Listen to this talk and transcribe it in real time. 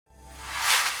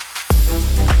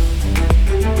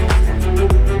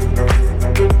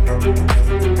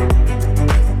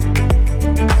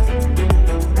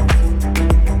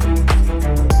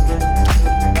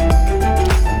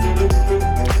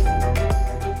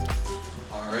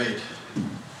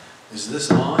Is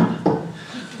this on?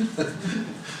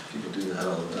 People do that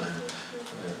all the time.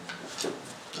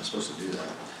 Not supposed to do that.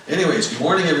 Anyways, good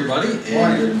morning everybody.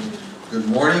 And good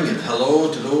morning and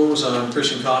hello to those on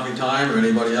Christian Coffee Time or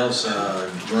anybody else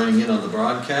joining in on the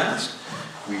broadcast.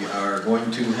 We are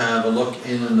going to have a look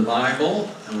in the Bible,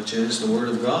 which is the Word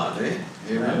of God, eh?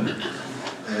 Amen.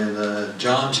 And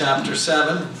John chapter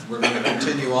 7, we're going to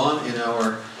continue on in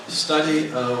our study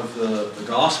of the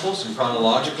Gospels, and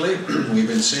chronologically. We've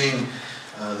been seeing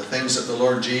the things that the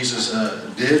Lord Jesus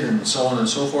did and so on and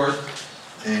so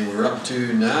forth. And we're up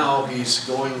to now, he's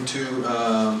going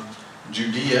to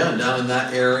Judea, down in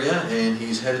that area, and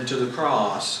he's headed to the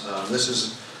cross. This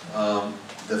is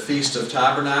the Feast of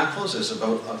Tabernacles. It's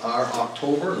about our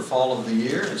October, the fall of the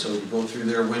year, and so we go through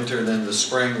their winter, and then the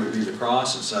spring would be the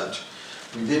cross and such.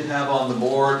 We did have on the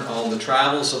board all the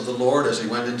travels of the Lord as he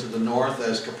went into the north,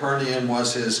 as Capernaum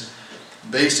was his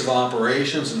base of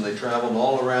operations, and they traveled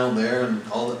all around there, and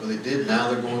all that they did.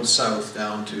 Now they're going south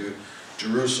down to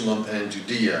Jerusalem and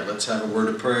Judea. Let's have a word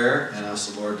of prayer and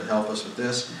ask the Lord to help us with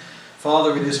this.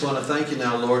 Father, we just want to thank you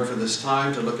now, Lord, for this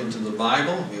time to look into the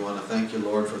Bible. We want to thank you,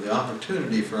 Lord, for the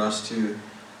opportunity for us to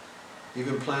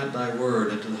even plant thy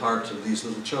word into the hearts of these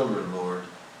little children, Lord,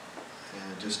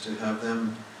 and just to have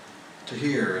them to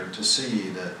hear and to see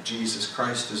that Jesus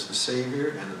Christ is the Savior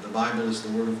and that the Bible is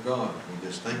the Word of God. We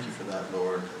just thank you for that,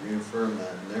 Lord. Reaffirm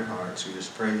that in their hearts. We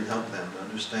just pray you'd help them to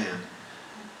understand.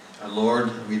 And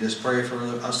Lord, we just pray for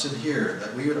us in here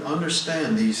that we would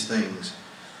understand these things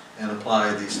and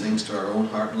apply these things to our own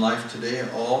heart and life today,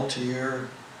 all to your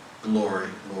glory,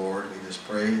 Lord. We just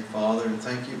pray, Father, and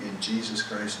thank you in Jesus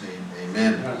Christ's name.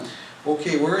 Amen.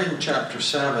 Okay, we're in chapter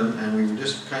 7, and we were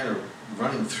just kind of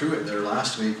running through it there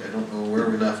last week. I don't know where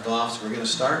we left off, so we're going to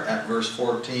start at verse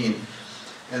 14.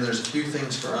 And there's a few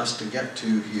things for us to get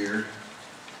to here,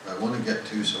 I want to get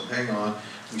to, so hang on.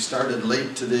 We started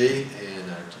late today,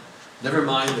 and never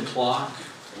mind the clock.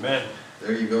 Amen.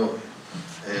 There you go.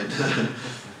 And,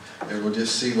 and we'll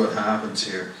just see what happens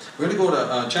here. We're going to go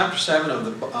to chapter 7 of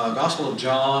the Gospel of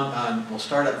John, and we'll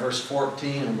start at verse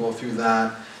 14 and go through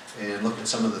that and look at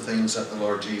some of the things that the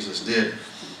Lord Jesus did.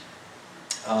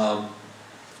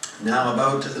 Now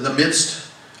about the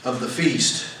midst of the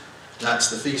feast.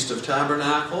 That's the Feast of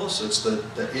Tabernacles. It's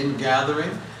the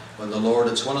ingathering when the Lord,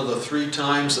 it's one of the 3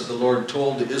 times that the Lord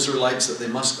told the Israelites that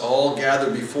they must all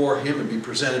gather before him and be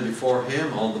presented before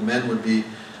him. All the men would be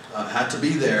had to be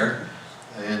there,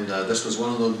 and this was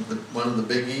one of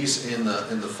the biggies in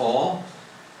the fall.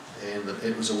 And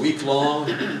it was a week-long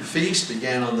feast,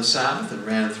 began on the Sabbath and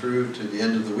ran through to the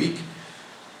end of the week.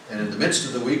 And in the midst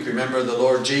of the week, remember the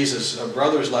Lord Jesus'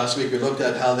 brothers last week, we looked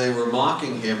at how they were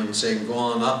mocking him and saying, go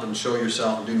on up and show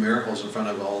yourself and do miracles in front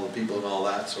of all the people and all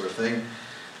that sort of thing.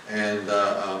 And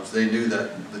they knew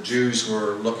that the Jews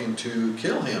were looking to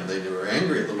kill him. They were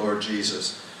angry at the Lord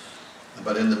Jesus.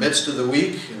 But in the midst of the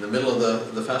week, in the middle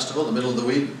of the festival, in the middle of the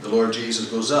week, the Lord Jesus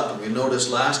goes up. And we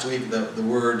noticed last week the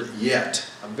word yet,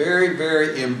 a very,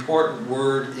 very important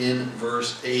word in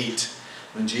verse 8.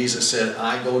 When Jesus said,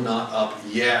 I go not up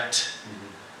yet.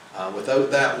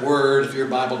 Without that word, if your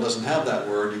Bible doesn't have that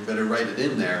word, you better write it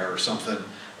in there or something,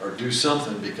 or do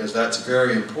something, because that's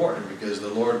very important, because the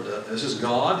Lord, this is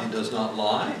God, he does not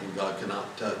lie, and God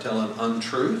cannot tell an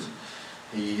untruth.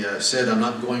 He said, I'm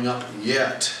not going up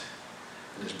yet.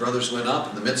 And his brothers went up.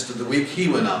 In the midst of the week, he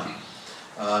went up.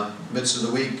 Midst of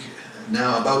the week,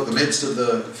 now about the midst of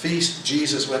the feast,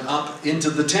 Jesus went up into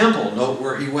the temple. Note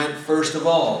where he went first of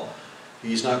all.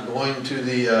 He's not going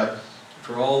to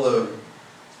for all the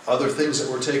other things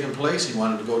that were taking place. He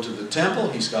wanted to go to the temple.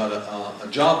 He's got a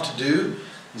job to do.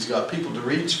 He's got people to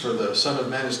reach, for the Son of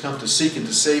Man has come to seek and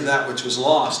to save that which was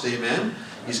lost. Amen.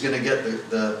 He's going to get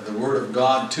the Word of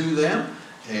God to them,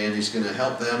 and he's going to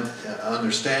help them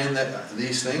understand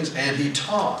these things. And he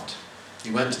taught.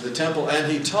 He went to the temple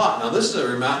and he taught. Now this is a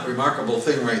remarkable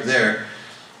thing right there.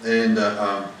 And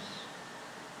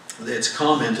it's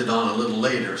commented on a little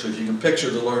later. So if you can picture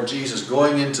the Lord Jesus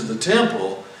going into the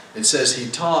temple, it says he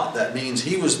taught. That means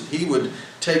he would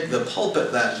take the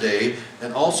pulpit that day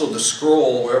and also the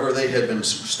scroll wherever they had been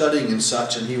studying and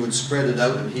such, and he would spread it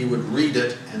out and he would read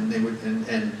it, and they would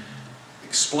and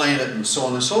explain it and so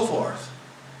on and so forth.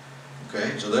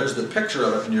 Okay, so there's the picture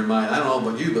of it in your mind. I don't know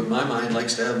about you, but my mind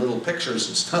likes to have little pictures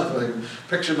and stuff. I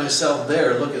picture myself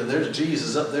there, looking, there's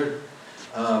Jesus up there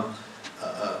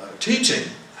teaching.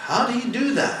 How do you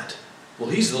do that? Well,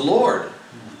 he's the Lord.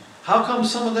 How come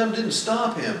some of them didn't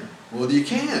stop him? Well, you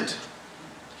can't.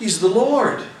 He's the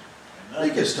Lord.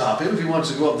 They can stop him if he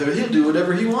wants to go up there. He'll do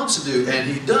whatever he wants to do, and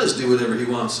he does do whatever he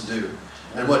wants to do.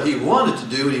 And what he wanted to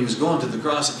do, he was going to the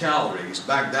cross of Calvary. He's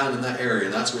back down in that area,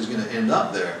 and that's where he's going to end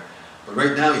up there. But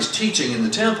right now he's teaching in the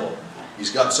temple.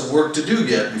 He's got some work to do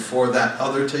yet before that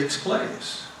other takes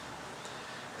place.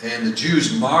 And the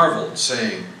Jews marveled,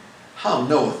 saying, "How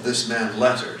knoweth this man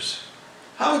letters?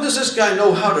 How does this guy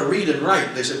know how to read and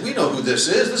write?" They said, "We know who this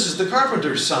is. This is the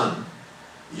carpenter's son.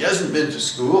 He hasn't been to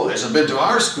school. He hasn't been to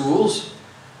our schools.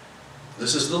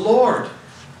 This is the Lord.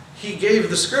 He gave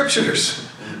the scriptures.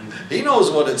 He knows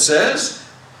what it says.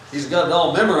 He's got it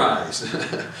all memorized."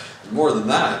 More than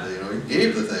that, he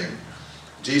gave the thing.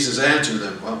 Jesus answered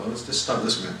them, well, let's just stop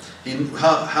this minute.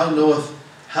 How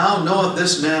knoweth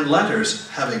this man letters,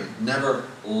 having never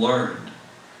learned?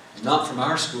 He's not from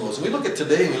our schools. And we look at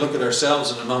today, and we look at ourselves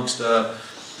and amongst the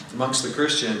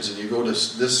Christians, and you go to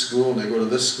this school, and they go to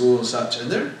this school and such,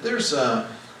 and there's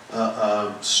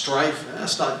strife.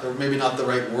 That's maybe not the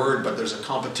right word, but there's a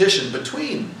competition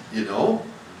between, didn't go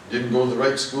to the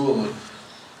right school. And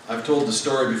I've told the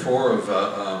story before of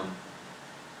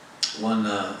one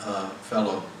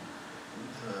fellow,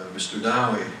 Mr.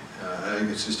 Dowie. I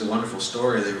think it's just a wonderful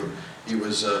story. He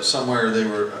was somewhere, they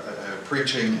were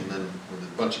preaching, and then with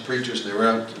a bunch of preachers, they were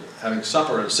out having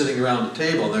supper and sitting around a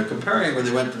table, and they're comparing where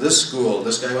they went to this school,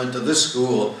 this guy went to this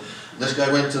school, this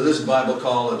guy went to this Bible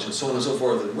college, and so on and so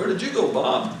forth. And where did you go,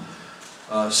 Bob?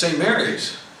 St.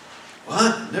 Mary's.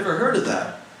 What? Never heard of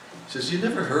that. He says, "You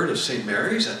never heard of St.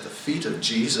 Mary's at the feet of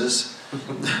Jesus?"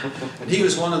 And he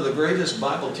was one of the greatest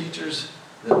Bible teachers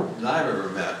that I've ever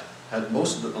met. Had a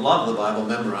lot of the Bible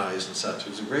memorized and such. He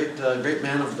was a great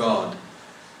man of God.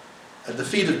 At the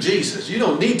feet of Jesus. You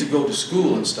don't need to go to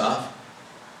school and stuff.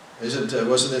 Wasn't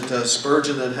it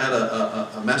Spurgeon that had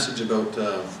a message about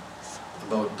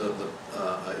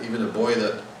even a boy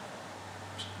that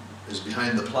is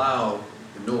behind the plow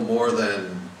can know more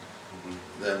than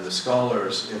the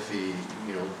scholars if he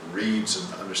reads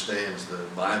and understands the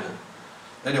Bible.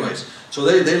 Anyways, so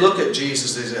they look at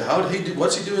Jesus. They say, "How did he do?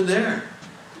 What's he doing there?"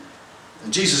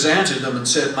 And Jesus answered them and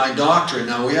said, "My doctrine."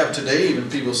 Now we have today even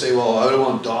people say, "Well, I don't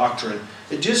want doctrine."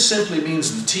 It just simply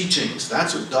means the teachings.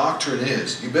 That's what doctrine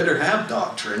is. You better have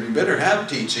doctrine. You better have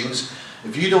teachings.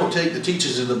 If you don't take the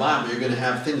teachings of the Bible, you're going to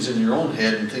have things in your own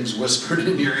head and things whispered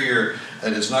in your ear,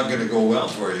 and it's not going to go well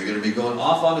for you. You're going to be going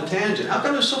off on a tangent. How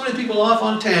come there's so many people off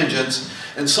on tangents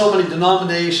and so many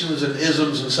denominations and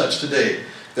isms and such today?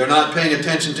 They're not paying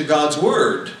attention to God's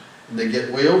Word, and they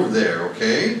get way over there,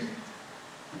 okay?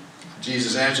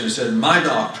 Jesus answered and said, "My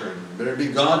doctrine," better be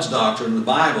God's doctrine, the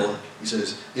Bible, he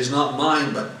says, "is not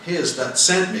mine, but his that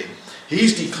sent me."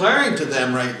 He's declaring to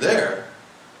them right there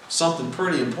something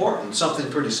pretty important, something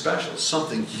pretty special,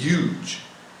 something huge.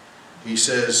 He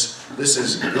says, this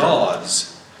is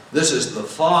God's, this is the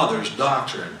Father's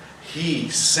doctrine. He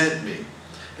sent me.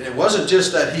 And it wasn't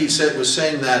just that he was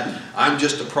saying that I'm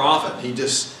just a prophet. He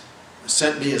just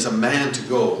sent me as a man to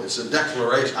go. It's a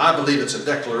declaration. I believe it's a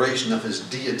declaration of his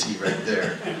deity right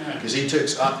there. Because he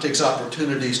takes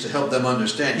opportunities to help them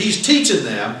understand. He's teaching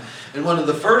them. And one of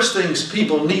the first things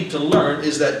people need to learn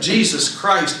is that Jesus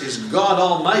Christ is God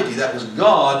Almighty. That was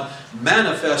God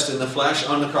manifest in the flesh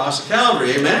on the cross of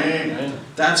Calvary. Amen? Amen.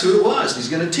 That's who it was. He's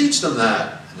going to teach them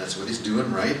that. And that's what he's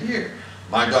doing right here.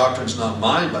 My doctrine's not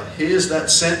mine, but his that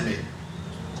sent me.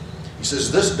 He says,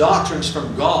 this doctrine's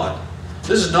from God.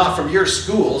 This is not from your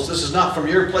schools. This is not from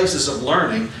your places of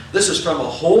learning. This is from a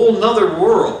whole nother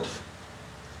world.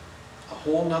 A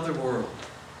whole nother world.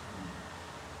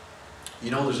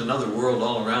 There's another world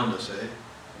all around us, eh?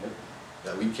 Yep.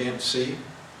 That we can't see.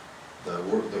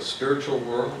 The spiritual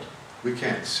world. We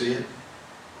can't see it.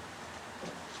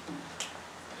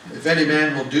 If any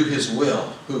man will do his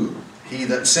will, who? He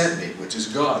that sent me, which is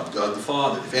God, God the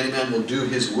Father. If any man will do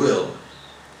his will,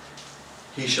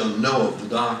 he shall know of the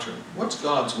doctrine. What's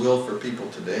God's will for people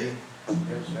today? Get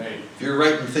saved. If you're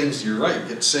writing things, you're right,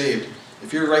 get saved.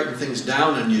 If you're writing things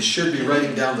down, and you should be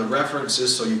writing down the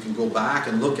references so you can go back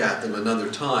and look at them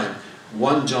another time.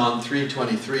 1 John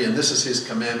 3:23, and this is his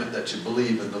commandment, that you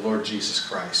believe in the Lord Jesus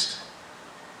Christ.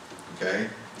 Okay?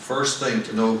 The first thing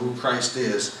to know who Christ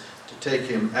is, to take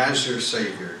him as your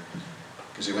Savior,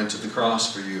 because he went to the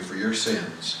cross for you, for your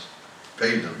sins.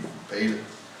 Paid them.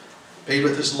 Paid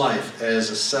with his life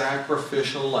as a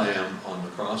sacrificial lamb on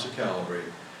the cross of Calvary.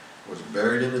 Was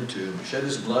buried in the tomb, shed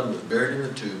his blood, was buried in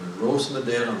the tomb, and rose from the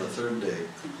dead on the third day.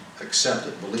 Accept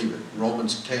it, believe it.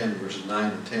 Romans 10, verses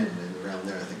 9 and 10, around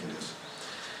there I think it is.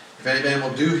 If any man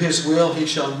will do his will, he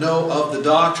shall know of the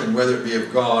doctrine, whether it be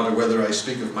of God or whether I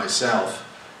speak of myself.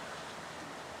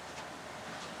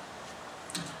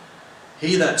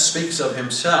 He that speaks of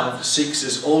himself seeks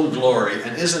his own glory.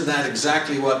 And isn't that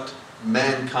exactly what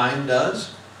mankind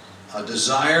does? a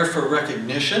desire for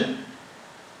recognition.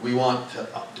 We want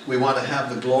to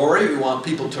have the glory. We want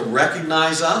people to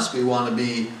recognize us. We want to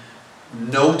be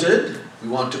noted. We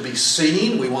want to be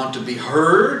seen. We want to be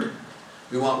heard.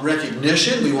 We want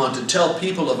recognition. We want to tell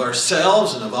people of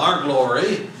ourselves and of our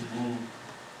glory.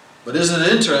 But isn't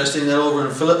it interesting that over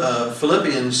in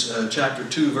Philippians chapter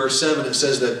 2 verse 7 it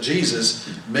says that Jesus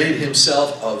made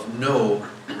himself of no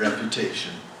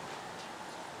reputation.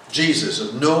 Jesus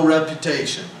of no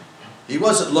reputation. He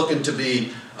wasn't looking to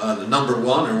be the number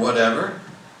one or whatever.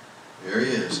 There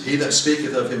he is. He that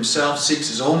speaketh of himself seeks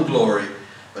his own glory,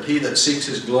 but he that seeks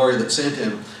his glory that sent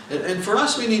him. And for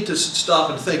us, we need to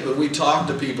stop and think when we talk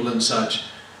to people and such,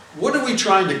 what are we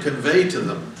trying to convey to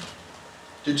them?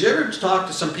 Did you ever talk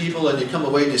to some people and you come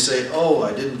away and you say, oh,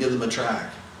 I didn't give them a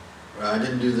track, or I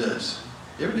didn't do this?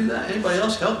 You ever do that? Anybody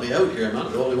else help me out here? I'm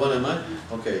not the only one, am I?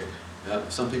 Okay, yeah,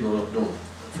 some people don't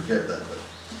forget that.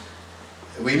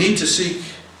 But we need to seek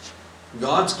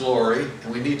God's glory,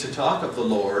 and we need to talk of the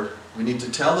Lord. We need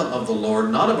to tell them of the Lord,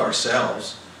 not of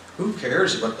ourselves. Who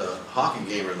cares about the hockey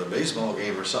game or the baseball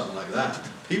game or something like that?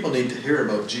 People need to hear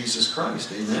about Jesus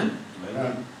Christ. Amen?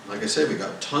 Amen. Like I said, we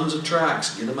got tons of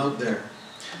tracks. Get them out there.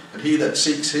 But he that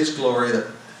seeks his glory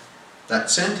that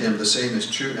sent him, the same is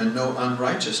true, and no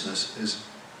unrighteousness is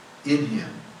in him.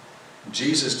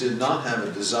 Jesus did not have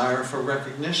a desire for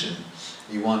recognition.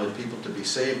 He wanted people to be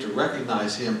saved, to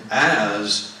recognize him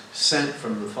as sent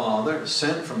from the Father,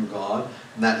 sent from God,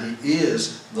 and that he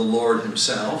is the Lord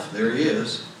himself. There he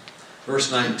is.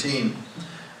 Verse 19.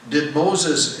 Did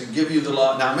Moses give you the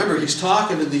law? Now remember, he's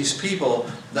talking to these people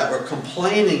that were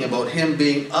complaining about him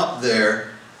being up there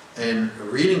and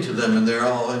reading to them, and they're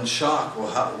all in shock. Well,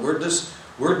 where'd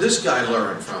this guy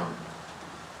learn from?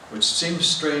 Which seems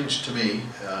strange to me.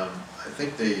 I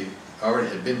think they already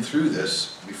had been through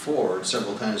this before,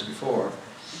 several times before.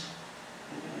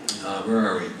 Where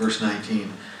are we? Verse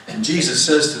 19. And Jesus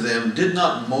says to them, did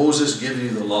not Moses give you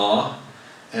the law,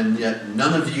 and yet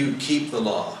none of you keep the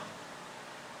law?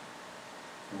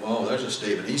 Whoa, there's a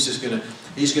statement. He's going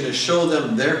to show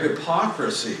them their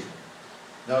hypocrisy.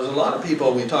 Now, there's a lot of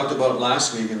people, we talked about it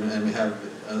last week, and we have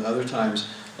other times,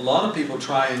 a lot of people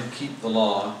try and keep the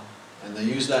law, and they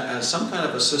use that as some kind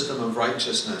of a system of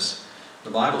righteousness.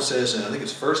 The Bible says, and I think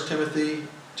it's 1 Timothy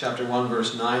chapter 1,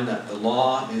 verse 9, that the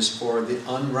law is for the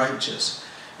unrighteous.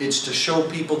 It's to show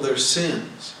people their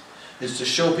sins. It's to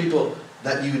show people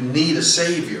that you need a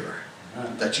Savior,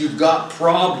 that you've got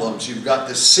problems, you've got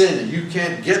this sin, and you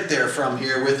can't get there from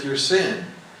here with your sin.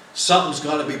 Something's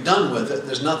got to be done with it.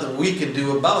 There's nothing we can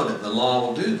do about it. The law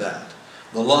will do that.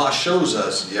 The law shows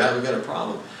us, yeah, we've got a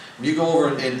problem. You go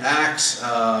over in Acts,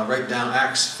 write down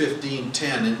Acts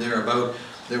 15:10 in there about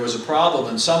there was a problem,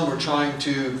 and some were trying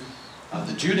to,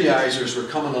 the Judaizers were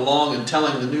coming along and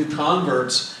telling the new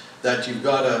converts that you've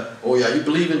got to, oh yeah, you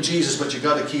believe in Jesus, but you've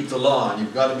got to keep the law, and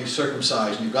you've got to be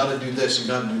circumcised, and you've got to do this, you've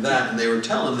got to do that. And they were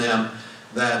telling them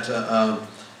that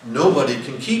nobody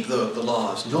can keep the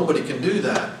laws. Nobody can do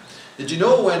that. Did you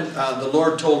know when the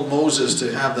Lord told Moses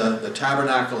to have the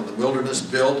tabernacle in the wilderness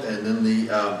built, and then the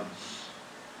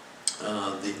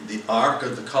Ark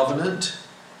of the Covenant,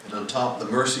 and on top the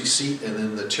mercy seat, and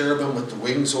then the cherubim with the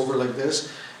wings over like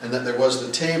this, and that there was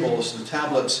the tables, the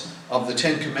tablets of the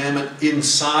Ten Commandments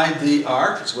inside the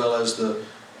Ark, as well as the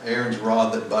Aaron's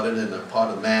rod that budded and a pot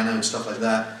of manna and stuff like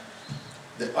that.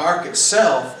 The Ark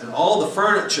itself and all the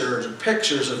furniture are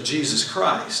pictures of Jesus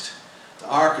Christ. The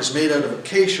Ark is made out of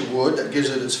acacia wood that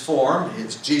gives it its form.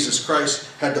 Jesus Christ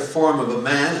had the form of a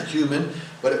man, a human,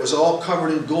 but it was all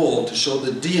covered in gold to show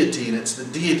the deity, and it's the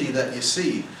deity that you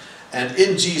see. And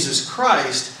in Jesus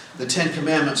Christ, the Ten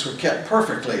Commandments were kept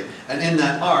perfectly. And in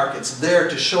that Ark, it's there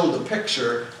to show the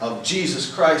picture of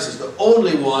Jesus Christ as the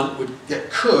only one that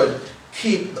could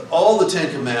keep all the Ten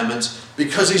Commandments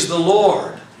because he's the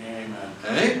Lord. Amen.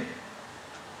 Okay?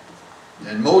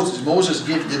 And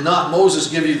did not Moses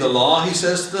give you the law, he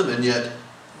says to them, and yet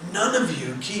none of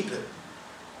you keep it.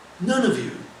 None of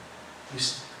you.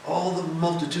 All the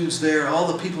multitudes there, all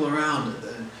the people around,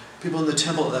 the people in the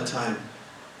temple at that time,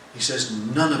 he says,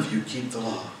 none of you keep the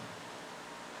law.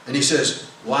 And he says,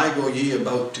 why go ye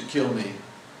about to kill me?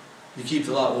 You keep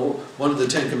the law. Well, one of the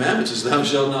Ten Commandments is thou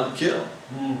shalt not kill.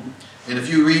 And if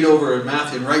you read over in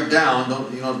Matthew and write down,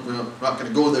 we're not going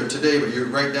to go there today, but you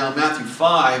write down Matthew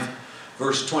 5,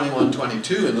 verse 21,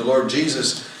 22, and the Lord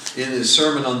Jesus in his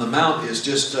Sermon on the Mount is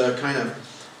just kind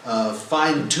of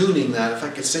fine-tuning that. If I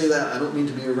could say that, I don't mean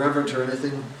to be irreverent or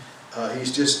anything.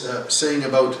 He's just saying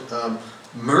about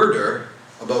murder,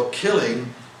 about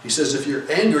killing. He says if you're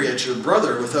angry at your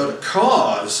brother without a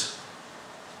cause,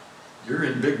 you're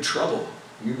in big trouble.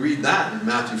 You read that in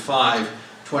Matthew 5,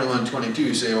 21, 22,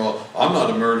 you say, well, I'm not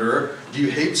a murderer. Do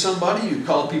you hate somebody? You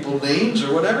call people names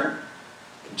or whatever?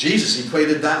 Jesus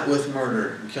equated that with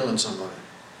murder and killing somebody.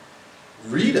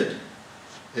 Read it.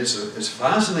 It's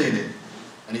fascinating.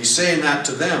 And he's saying that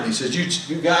to them. He says,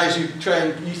 you guys, you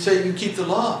say you keep the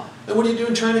law. Then what are you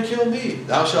doing trying to kill me?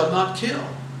 Thou shalt not kill.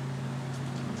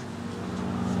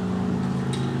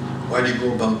 Why do you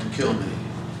go about to kill me?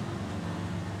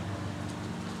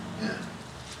 Yeah.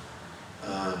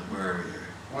 Where are we here?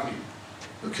 20.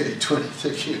 Okay, 20,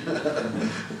 thank you.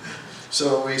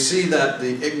 So we see that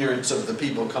the ignorance of the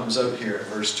people comes out here at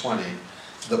verse 20.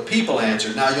 The people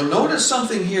answered. Now you'll notice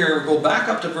something here. Go back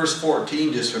up to verse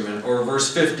 14 just for a minute, or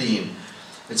verse 15.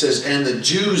 It says, and the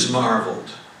Jews marveled.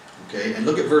 Okay, and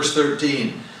look at verse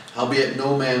 13. Howbeit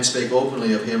no man spake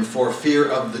openly of him for fear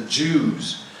of the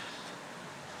Jews.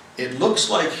 It looks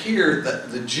like here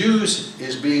that the Jews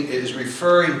is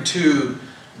referring to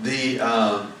the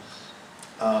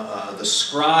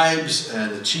scribes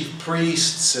and the chief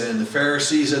priests and the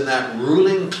Pharisees and that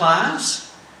ruling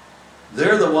class.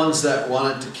 They're the ones that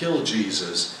wanted to kill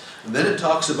Jesus. And then it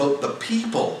talks about the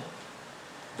people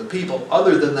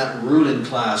other than that ruling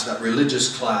class, that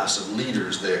religious class of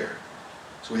leaders there.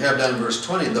 So we have down in verse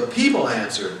 20, the people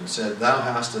answered and said, thou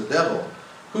hast a devil.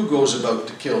 Who goes about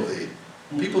to kill thee?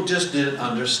 People just didn't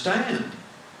understand.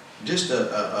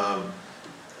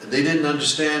 They didn't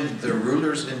understand the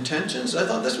ruler's intentions. I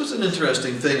thought this was an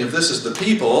interesting thing. If this is the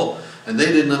people, and they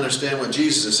didn't understand what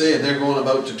Jesus is saying, they're going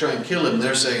about to try and kill him,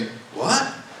 they're saying,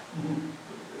 what?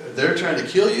 They're trying to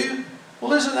kill you?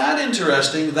 Well, isn't that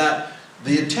interesting that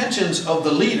the intentions of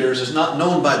the leaders is not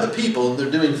known by the people, and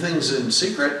they're doing things in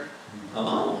secret?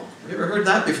 Oh, have you ever heard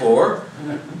that before?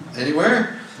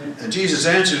 Anywhere? And Jesus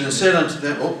answered and said unto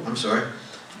them,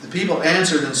 the people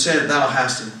answered and said, thou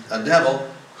hast a devil.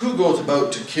 Who goeth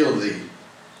about to kill thee?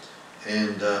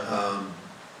 And, I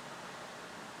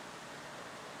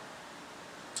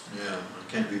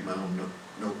can't read my own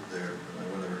note there, but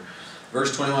whatever.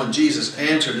 Verse 21, Jesus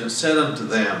answered and said unto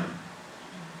them,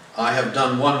 I have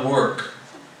done one work,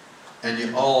 and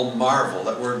ye all marvel.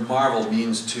 That word marvel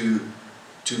means to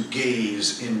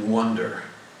gaze in wonder.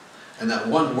 And that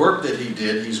one work that he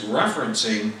did, he's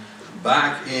referencing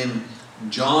back in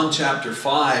John chapter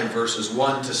 5, verses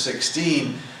 1 to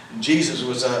 16. Jesus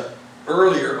was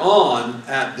earlier on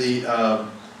at the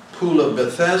pool of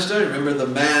Bethesda. Remember the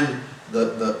man,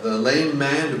 the lame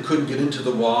man who couldn't get into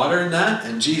the water and that?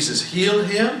 And Jesus healed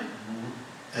him.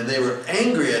 And they were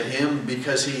angry at him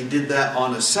because he did that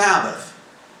on a Sabbath.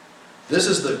 This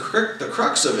is the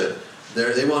crux of it.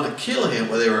 They want to kill him.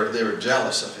 Well, they were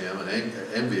jealous of him and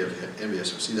envious.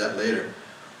 We'll see that later.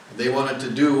 They wanted to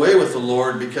do away with the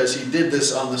Lord because he did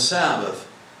this on the Sabbath.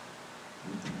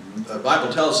 The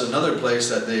Bible tells us in another place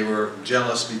that they were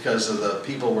jealous because of the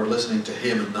people were listening to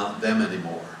him and not them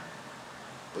anymore.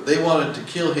 But they wanted to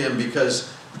kill him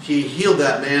because he healed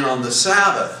that man on the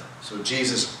Sabbath. So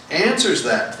Jesus answers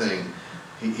that thing.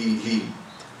 He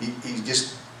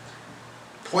just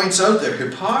points out their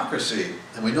hypocrisy.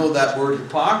 And we know that word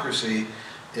hypocrisy,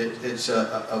 it's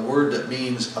a word that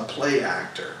means a play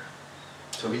actor.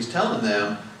 So he's telling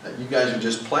them that you guys are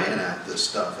just playing at this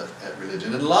stuff at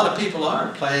religion. And a lot of people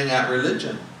are playing at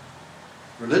religion.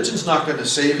 Religion's not going to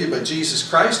save you, but Jesus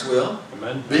Christ will.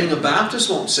 Amen. Being a Baptist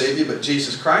won't save you, but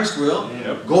Jesus Christ will.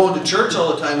 Yep. Going to church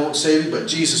all the time won't save you, but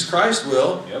Jesus Christ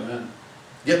will. Yep.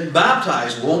 Getting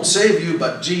baptized won't save you,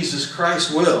 but Jesus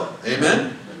Christ will.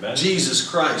 Amen? Amen. Jesus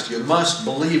Christ. You must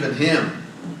believe in him.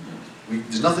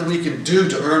 There's nothing we can do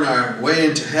to earn our way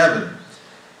into heaven.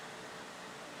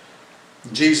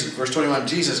 Jesus, verse 21,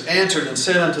 Jesus answered and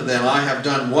said unto them, I have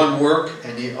done one work,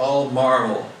 and ye all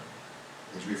marvel.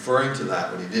 He's referring to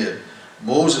that, what he did.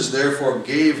 Moses therefore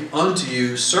gave unto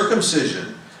you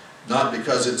circumcision, not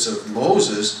because it's of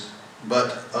Moses,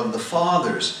 but of the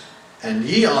fathers. And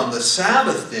ye on the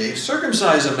Sabbath day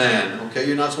circumcise a man. Okay,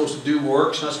 you're not supposed to do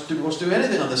works, you're not supposed to do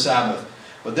anything on the Sabbath.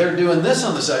 But they're doing this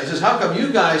on the Sabbath. He says, how come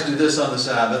you guys do this on the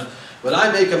Sabbath, but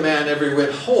I make a man every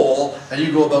whit whole, and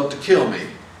you go about to kill me?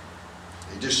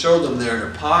 He just showed them their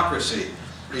hypocrisy.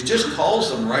 He just calls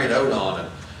them right out on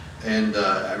it. And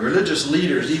religious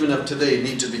leaders, even of today,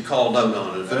 need to be called out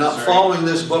on it. If they're not following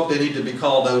this book, they need to be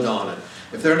called out on it.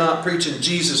 If they're not preaching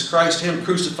Jesus Christ, him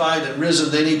crucified and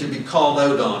risen, they need to be called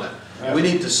out on it. Yeah. We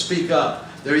need to speak up.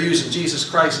 They're using Jesus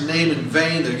Christ's name in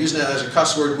vain. They're using it as a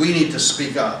cuss word. We need to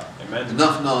speak up. Amen.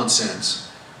 Enough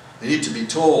nonsense. They need to be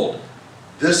told,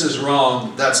 this is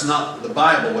wrong. That's not the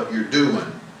Bible, what you're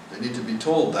doing. They need to be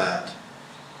told that.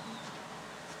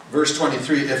 Verse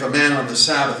 23, if a man on the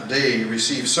Sabbath day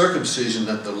receive circumcision,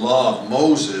 that the law of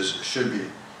Moses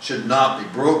should not be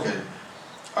broken.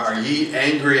 Are ye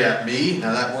angry at me?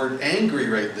 Now that word angry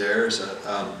right there is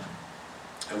a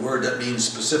word that means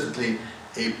specifically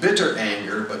a bitter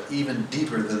anger, but even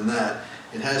deeper than that,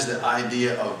 it has the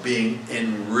idea of being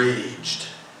enraged.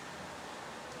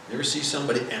 You ever see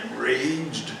somebody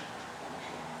enraged?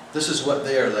 This is what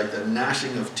they are, like the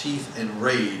gnashing of teeth,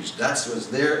 enraged. That was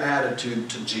their attitude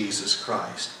to Jesus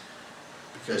Christ.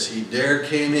 Because he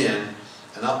came in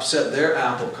and upset their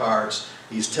apple carts.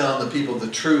 He's telling the people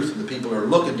the truth, and the people are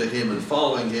looking to him and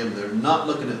following him. They're not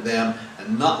looking at them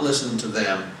and not listening to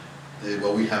them.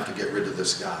 Well, we have to get rid of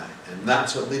this guy. And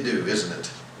that's what they do, isn't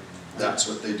it? That's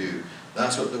what they do.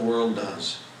 That's what the world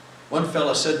does. One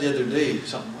fella said the other day,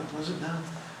 what was it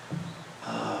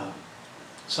now?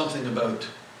 Something about,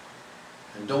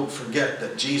 and don't forget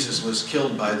that Jesus was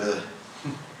killed by the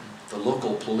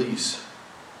local police.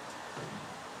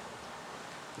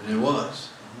 And it was.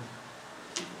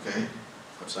 Okay?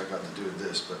 What's that got to do with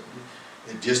this? But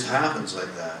it just happens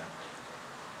like that.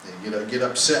 You get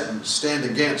upset and stand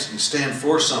against and stand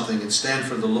for something and stand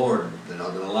for the Lord. They're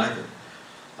not going to like it.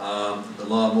 The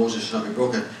law of Moses shall not be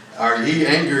broken. Are ye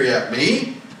angry at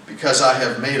me because I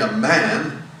have made a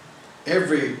man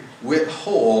every whit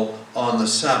whole on the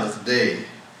Sabbath day?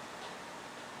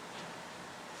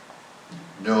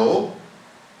 No,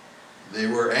 they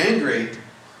were angry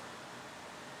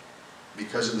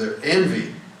because of their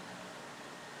envy.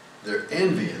 Their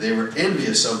envy. They were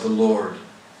envious of the Lord.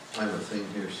 I have a thing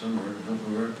here somewhere. I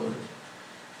don't know where I put it.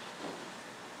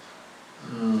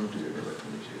 Oh dear, where did I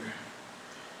put it here?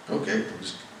 Okay, we'll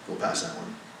just go past that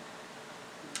one.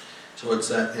 So it's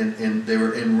that, and they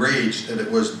were enraged, and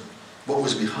it was, what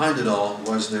was behind it all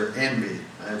was their envy.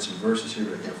 I had some verses here,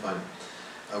 but I can't find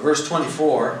it. Verse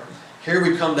 24, here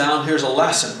we come down, here's a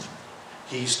lesson.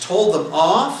 He's told them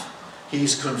off,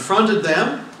 he's confronted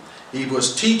them, he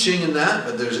was teaching in that,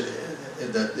 but there's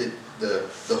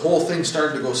the whole thing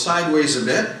started to go sideways a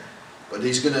bit, but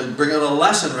he's going to bring out a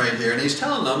lesson right here, and he's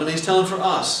telling them, and he's telling for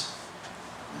us.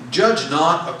 Judge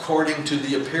not according to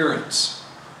the appearance.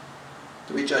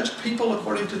 Do we judge people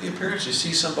according to the appearance? You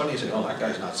see somebody and say, oh, that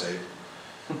guy's not saved.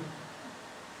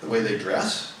 The way they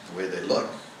dress, the way they look,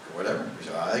 or whatever. You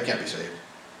say, oh, they can't be saved.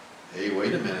 Hey,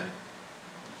 wait a minute.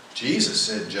 Jesus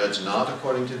said, judge not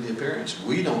according to the appearance.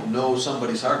 We don't know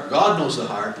somebody's heart. God knows the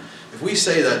heart. If we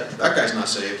say that guy's not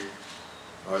saved,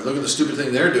 or look at the stupid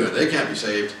thing they're doing, they can't be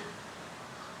saved,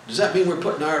 does that mean we're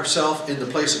putting ourselves in the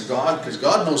place of God? Because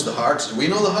God knows the hearts. Do we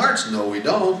know the hearts? No, we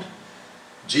don't.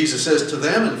 Jesus says to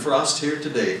them and for us here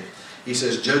today, he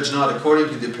says, judge not according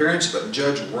to the appearance, but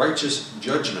judge righteous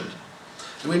judgment.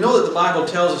 And we know that the Bible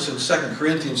tells us in 2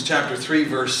 Corinthians chapter 3,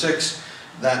 verse 6,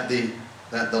 that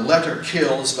the letter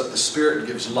kills, but the Spirit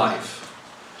gives life.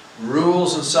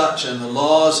 Rules and such and the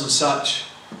laws and such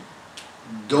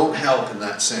don't help in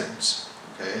that sense.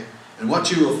 Okay? And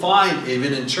what you will find,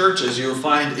 even in churches, you'll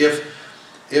find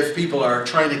if people are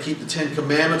trying to keep the 10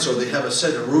 Commandments or they have a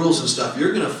set of rules and stuff,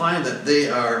 you're going to find that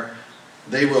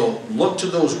they will look to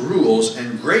those rules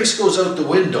and grace goes out the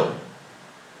window.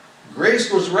 Grace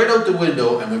goes right out the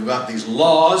window, and we've got these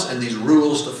laws and these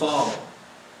rules to follow.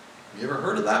 You ever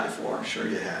heard of that before? Sure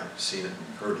you have. Seen it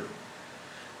and heard it.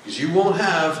 Because you won't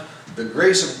have the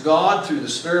grace of God through the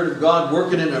Spirit of God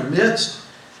working in our midst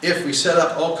if we set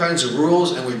up all kinds of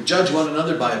rules and we judge one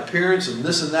another by appearance and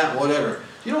this and that, whatever.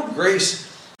 You know, grace,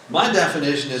 my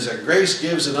definition is that grace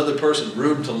gives another person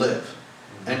room to live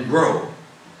and grow.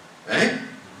 Eh?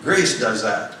 Grace does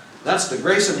that. That's the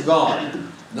grace of God,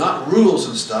 not rules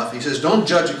and stuff. He says, don't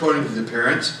judge according to the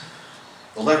appearance.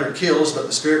 The letter kills, but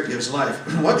the Spirit gives life.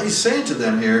 What he's saying to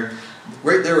them here,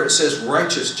 right there where it says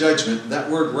righteous judgment,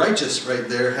 that word righteous right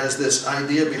there has this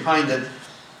idea behind it,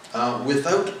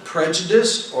 without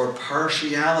prejudice or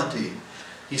partiality.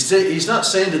 He's not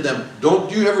saying to them,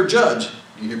 don't you ever judge.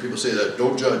 You hear people say that,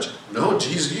 don't judge. No,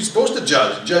 Jesus, you're supposed to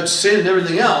judge. Judge sin and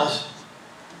everything else,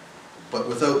 but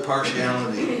without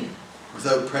partiality,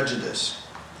 without prejudice.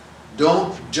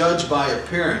 Don't judge by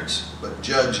appearance, but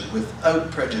judge without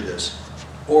prejudice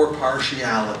or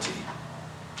partiality.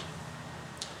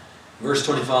 Verse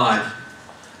 25,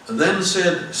 then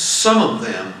said some of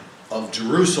them of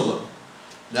Jerusalem.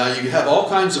 Now you have all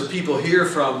kinds of people here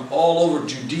from all over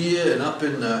Judea and up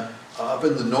in the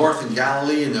north in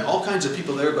Galilee, and there are all kinds of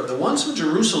people there, but the ones from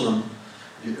Jerusalem,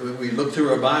 we look through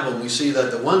our Bible and we see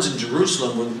that the ones in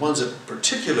Jerusalem were the ones that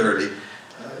particularly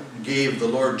gave the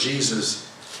Lord Jesus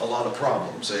a lot of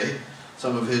problems, eh?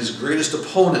 Some of his greatest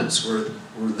opponents were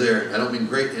there. I don't mean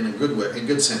great in a good way, in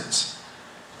good sense.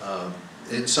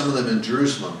 And some of them in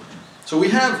Jerusalem. So we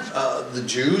have the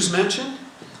Jews mentioned,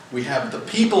 we have the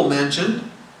people mentioned,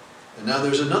 and now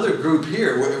there's another group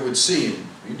here, what it would seem.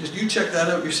 You check that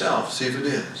out yourself, see if it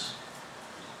is.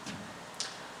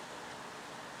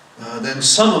 Then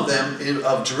some of them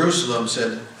of Jerusalem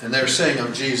said, and they're saying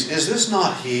of Jesus, is this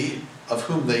not he of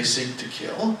whom they seek to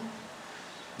kill?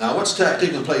 Now what's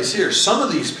taking place here? Some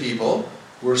of these people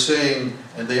were saying,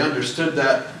 and they understood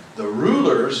that the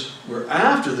rulers were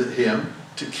after him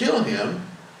to kill him,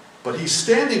 but he's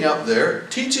standing up there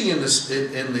teaching in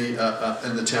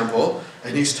the temple,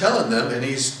 and he's telling them, and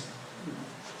he's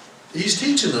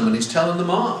teaching them, and he's telling them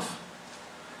off.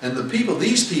 And the people,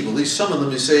 some of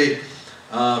them, they say,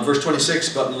 verse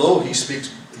 26, but lo, he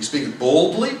speaketh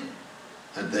boldly,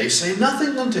 and they say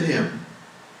nothing unto him.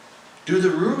 Do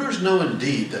the rulers know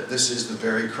indeed that this is the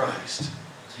very Christ?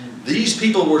 These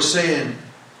people were saying,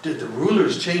 did the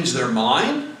rulers change their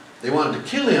mind? They wanted to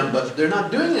kill him, but they're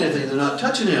not doing anything. They're not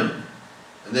touching him.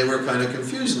 And they were kind of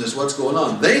confused in this, what's going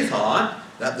on. They thought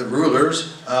that the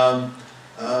rulers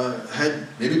had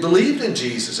maybe believed in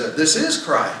Jesus, that this is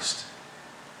Christ.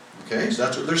 Okay, so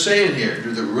that's what they're saying here.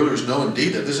 Do the rulers know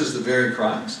indeed that this is the very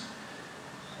Christ?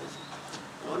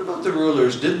 What about the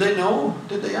rulers? Did they know?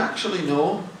 Did they actually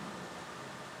know?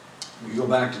 We go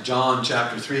back to John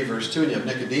chapter 3 verse 2, and you have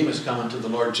Nicodemus coming to the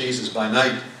Lord Jesus by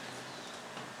night.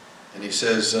 And he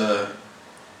says,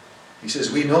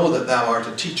 we know that thou art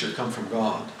a teacher come from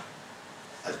God.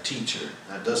 A teacher.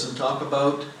 That doesn't talk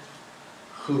about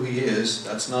who he is.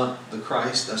 That's not the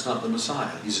Christ. That's not the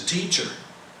Messiah. He's a teacher.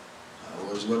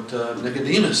 That was what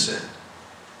Nicodemus said.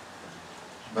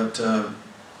 But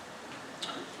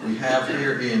we have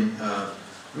here in, let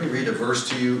me read a verse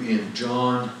to you in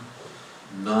John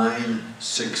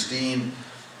 9:16.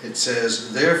 It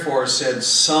says, therefore said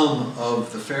some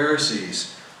of the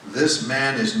Pharisees, this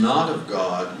man is not of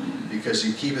God, because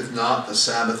he keepeth not the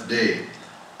Sabbath day.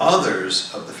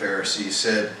 Others of the Pharisees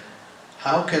said,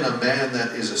 how can a man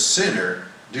that is a sinner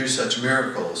do such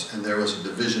miracles? And there was a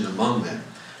division among them.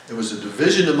 There was a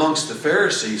division amongst the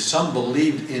Pharisees. Some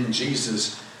believed in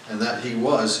Jesus and that he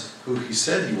was who he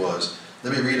said he was.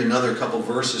 Let me read another couple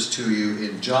verses to you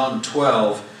in John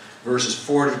 12, verses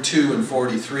 42 and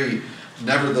 43.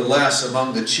 Nevertheless,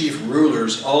 among the chief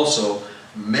rulers also,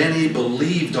 many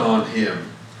believed on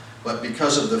him. But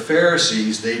because of the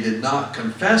Pharisees, they did not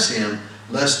confess him,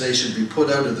 lest they should be put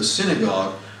out of the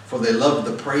synagogue, for they loved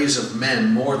the praise of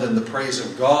men more than the praise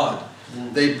of God.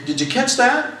 Did you catch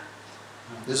that?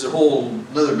 This is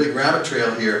another big rabbit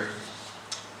trail here.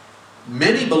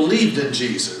 Many believed in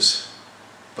Jesus,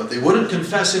 but they wouldn't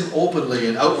confess him openly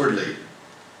and outwardly.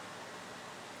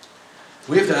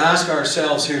 We have to ask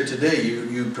ourselves here today,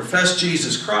 you profess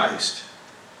Jesus Christ.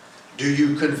 Do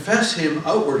you confess him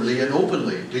outwardly and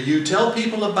openly? Do you tell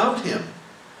people about him?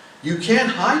 You can't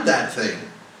hide that thing.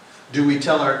 Do we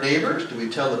tell our neighbors? Do we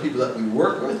tell the people that we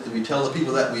work with? Do we tell the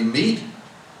people that we meet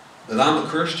that I'm a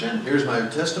Christian? Here's my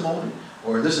testimony.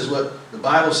 Or this is what the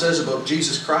Bible says about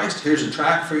Jesus Christ. Here's a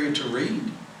tract for you to read.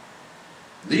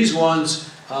 These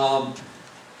ones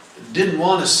didn't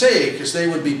want to say because they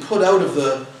would be put out of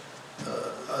the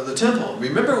temple.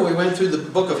 Remember when we went through the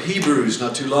book of Hebrews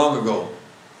not too long ago?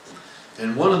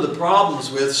 And one of the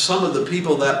problems with some of the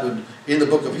people that would, in the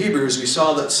book of Hebrews, we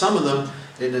saw that some of them,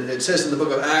 it says in the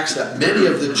book of Acts that many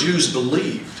of the Jews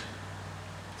believed.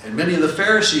 And many of the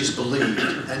Pharisees believed.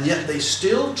 And yet they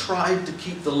still tried to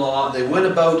keep the law. They went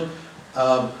about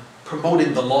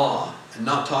promoting the law and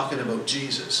not talking about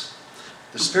Jesus.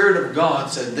 The Spirit of God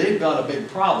said they've got a big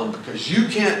problem because you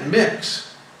can't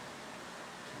mix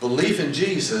belief in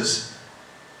Jesus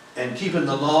and keeping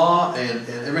the law and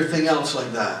everything else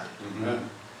like that. Mm-hmm.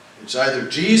 It's either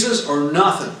Jesus or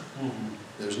nothing. Mm-hmm.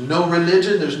 There's no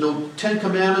religion, there's no 10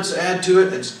 commandments to add to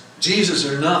it. It's Jesus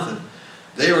or nothing.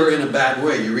 They were in a bad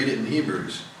way. You read it in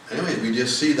Hebrews. Anyway, we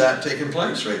just see that taking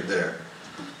place right there.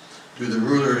 Do the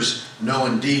rulers know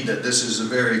indeed that this is the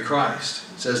very Christ?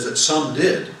 It says that some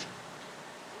did.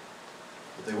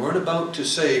 But they weren't about to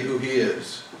say who he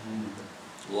is.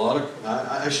 A lot of,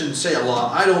 I shouldn't say a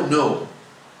lot, I don't know.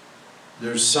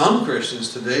 There's some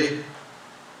Christians today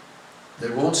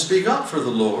that won't speak up for the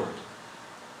Lord.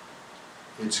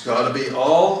 It's got to be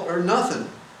all or nothing.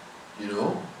 You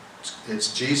know,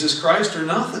 it's Jesus Christ or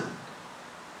nothing.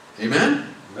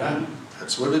 Amen? Amen.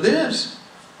 That's what it is.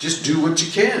 Just do what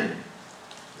you can.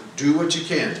 Do what you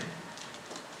can.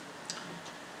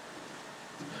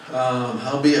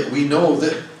 Howbeit we know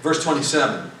that, verse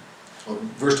 27.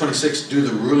 Verse 26, do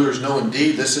the rulers know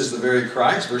indeed this is the very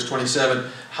Christ? Verse 27,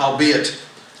 howbeit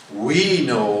we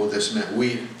know this man.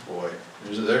 We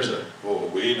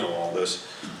know all this.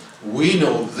 We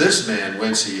know this man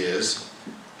whence he is.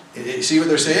 You see what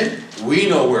they're saying? We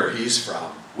know where he's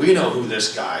from. We know who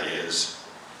this guy is.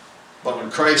 But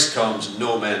when Christ comes,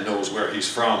 no man knows where he's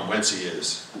from, whence he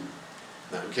is.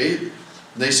 Okay? And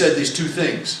they said these two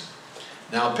things.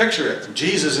 Now picture it.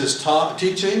 Jesus is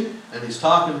teaching, and he's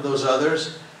talking to those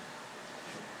others.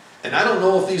 And I don't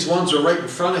know if these ones are right in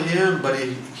front of him, but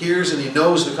he hears and he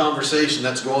knows the conversation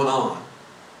that's going on.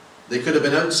 They could have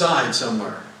been outside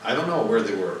somewhere. I don't know where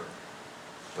they were.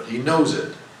 But he knows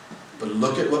it. But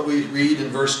look at what we read in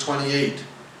verse 28.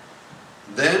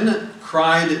 Then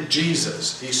cried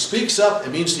Jesus. He speaks up.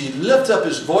 It means he lifts up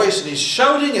his voice and he's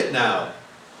shouting it now.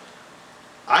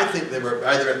 I think they were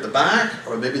either at the back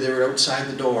or maybe they were outside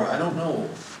the door. I don't know.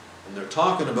 And they're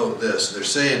talking about this. They're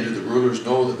saying, do the rulers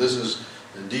know that this is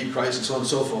indeed Christ, and so on and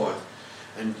so forth.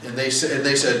 And they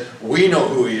said, we know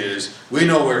who he is. We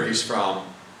know where he's from.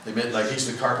 They meant like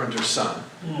he's the carpenter's son.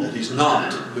 That he's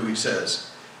not who he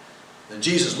says. And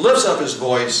Jesus lifts up his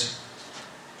voice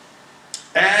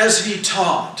as he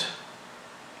taught.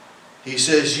 He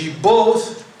says, ye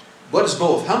both. What is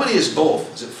both? How many is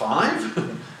both? Is it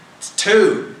 5? It's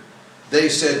 2. They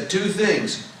said 2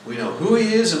 things. We know who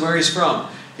he is and where he's from.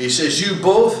 He says, you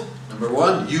both, number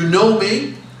 1, you know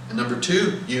me. And number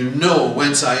 2, you know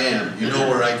whence I am. You know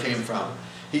where I came from.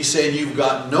 He's saying you've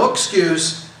got no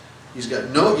excuse. You've got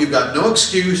no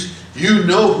excuse. You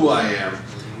know who I am.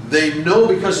 They know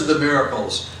because of the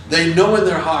miracles. They know in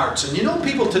their hearts. And you know,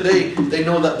 people today, they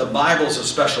know that the Bible's a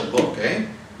special book, eh?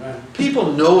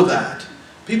 People know that.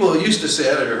 People used to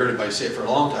say, I've heard anybody say it for a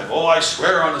long time, oh, I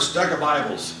swear on a stack of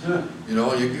Bibles. You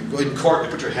know, you can go in court,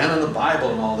 you put your hand on the Bible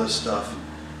and all this stuff.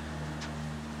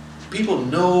 People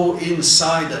know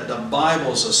inside that the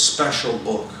Bible's a special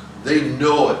book. They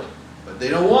know it, but they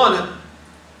don't want it.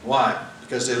 Why?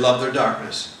 Because they love their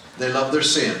darkness. They love their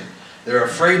sin. They're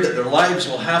afraid that their lives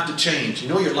will have to change. You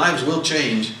know, your lives will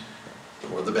change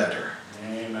for the better.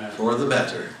 Amen. For the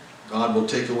better. God will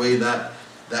take away that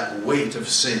weight of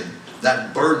sin,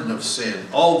 that burden of sin,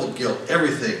 all the guilt,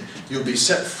 everything. You'll be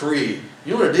set free.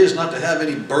 You know what it is not to have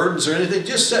any burdens or anything?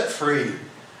 Just set free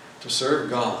to serve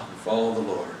God and follow the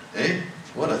Lord. Eh?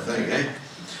 What a thing, eh?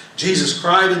 Jesus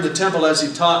cried in the temple as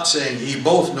he taught, saying, ye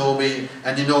both know me,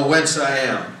 and you know whence I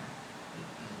am.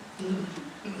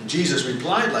 And Jesus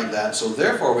replied like that, so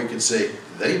therefore we can say,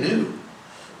 they knew.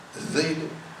 They knew.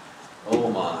 Oh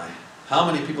my.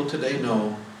 How many people today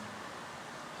know?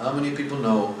 How many people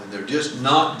know, and they're just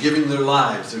not giving their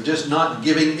lives. They're just not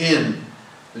giving in.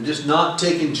 They're just not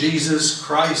taking Jesus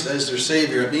Christ as their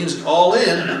Savior. It means all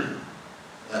in.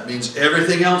 That means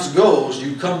everything else goes.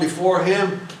 You come before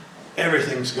Him,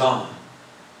 everything's gone.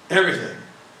 Everything.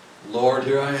 Lord,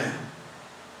 here I am.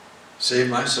 Save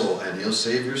my soul, and He'll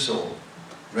save your soul.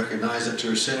 Recognize that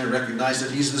you're a sinner. Recognize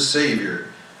that He's the Savior.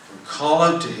 And call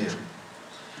out to Him.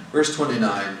 Verse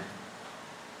 29.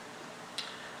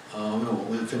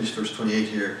 We'll finish verse 28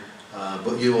 here.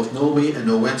 But you both know me and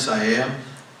know whence I am.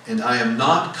 And I am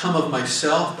not come of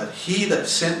myself, but He that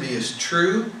sent me is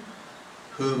true,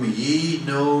 whom ye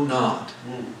know not.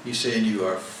 He's saying you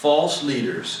are false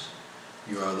leaders.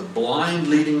 You are the blind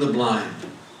leading the blind.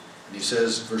 And he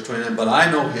says, verse 29, but I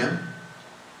know Him,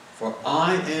 for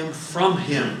I am from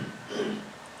Him.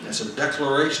 That's a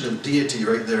declaration of deity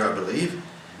right there, I believe.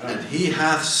 And He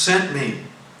hath sent me.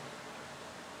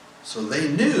 So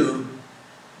they knew,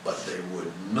 but they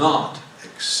would not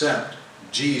accept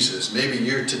Jesus. Maybe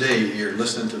you're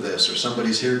listening to this, or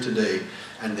somebody's here today,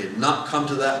 and they've not come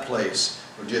to that place.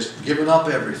 Or just given up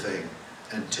everything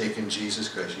and taken Jesus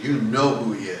Christ. You know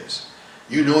who He is.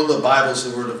 You know the Bible's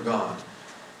the Word of God.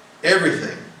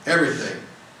 Everything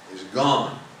is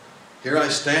gone. Here I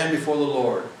stand before the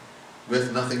Lord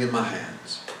with nothing in my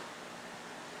hands.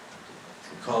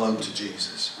 And call out to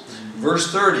Jesus.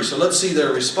 Verse 30, so let's see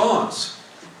their response.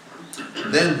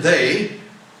 Then they,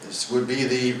 this would be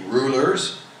the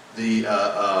rulers, the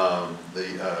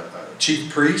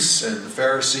chief priests and the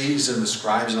Pharisees and the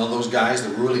scribes and all those guys, the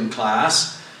ruling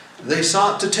class, they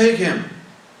sought to take Him.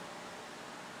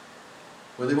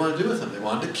 What did they want to do with Him? They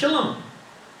wanted to kill Him.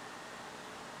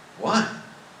 Why?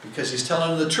 Because He's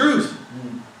telling them the truth.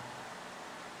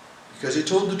 Because He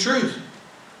told the truth.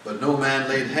 But no man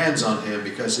laid hands on Him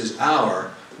because His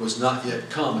hour was not yet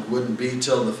come. It wouldn't be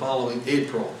till the following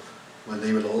April when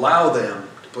they would allow them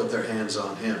to put their hands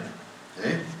on Him.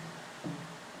 Okay?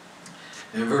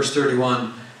 In verse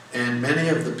 31, and many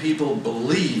of the people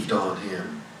believed on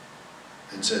Him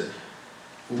and said,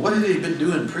 well, what had He been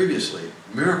doing previously?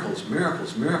 Miracles,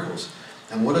 miracles, miracles.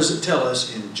 And what does it tell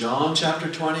us in John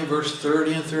chapter 20, verse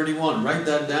 30 and 31? Write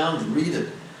that down and read it.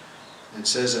 It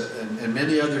says, and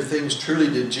many other things truly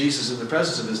did Jesus in the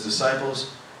presence of His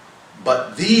disciples,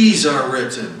 but these are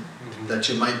written that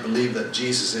you might believe that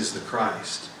Jesus is the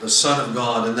Christ, the Son of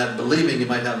God, and that believing you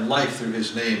might have life through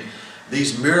his name.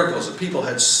 These miracles, the people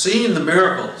had seen the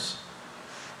miracles.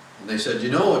 And they said, you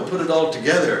know, and put it all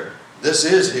together. This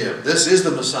is him. This is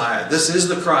the Messiah. This is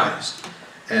the Christ.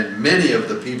 And many of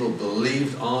the people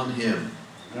believed on him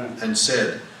and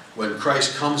said, when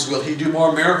Christ comes, will he do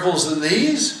more miracles than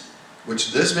these,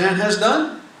 which this man has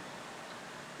done?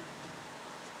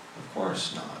 Of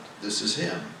course not. This is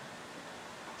him.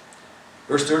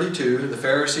 Verse 32, the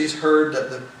Pharisees heard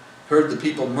the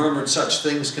people murmured such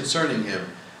things concerning him,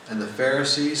 and the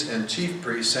Pharisees and chief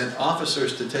priests sent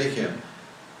officers to take him.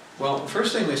 Well,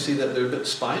 first thing we see that they're a bit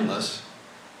spineless.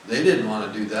 They didn't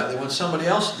want to do that. They want somebody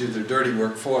else to do their dirty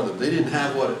work for them. They didn't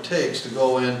have what it takes to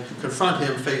go in, confront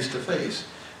him face to face,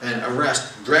 and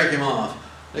arrest, drag him off.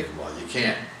 Well, you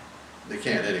can't. They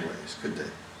can't anyways, could they?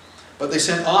 But they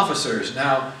sent officers.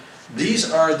 Now,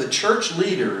 these are the church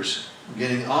leaders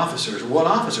getting officers. What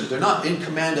officers? They're not in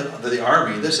command of the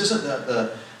army. This isn't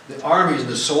the armies and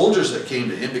the soldiers that came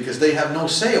to him, because they have no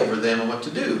say over them and what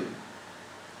to do.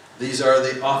 These are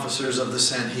the officers of the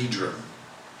Sanhedrin.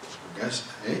 I guess,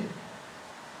 eh?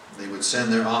 They would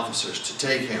send their officers to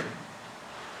take him.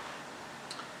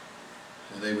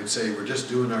 And they would say, we're just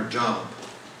doing our job.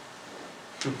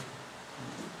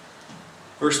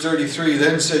 Verse 33,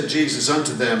 then said Jesus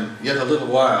unto them, yet a little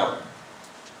while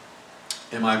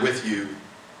am I with you,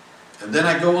 and then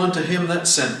I go unto him that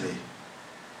sent me.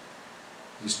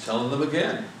 He's telling them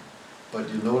again, but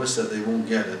you notice that they won't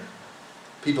get it.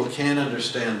 People can't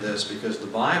understand this because the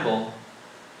Bible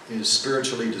is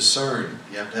spiritually discerned.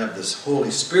 You have to have this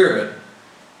Holy Spirit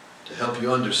to help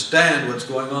you understand what's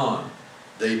going on.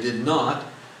 They did not.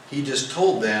 He just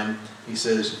told them, he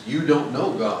says, you don't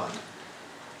know God.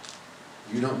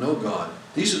 You don't know God.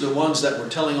 These are the ones that were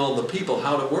telling all the people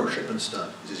how to worship and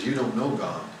stuff. He says, you don't know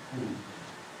God.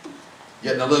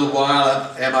 Yet in a little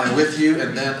while am I with you,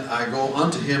 and then I go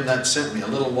unto him that sent me. A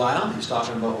little while, he's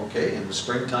talking about, okay, in the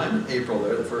springtime, in April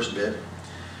there, the first bit.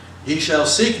 Ye shall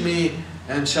seek me,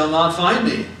 and shall not find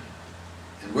me.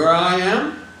 And where I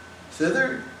am,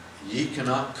 thither ye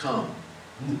cannot come.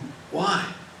 Why?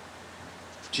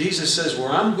 Jesus says, where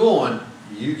I'm going,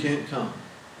 you can't come.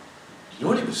 You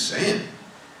know what he was saying?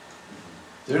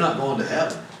 They're not going to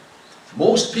heaven.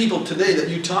 Most people today that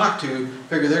you talk to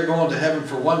figure they're going to heaven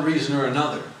for one reason or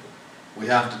another. We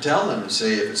have to tell them and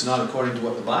say, if it's not according to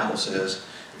what the Bible says,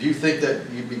 if you think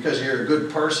that because you're a good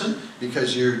person,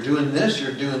 because you're doing this,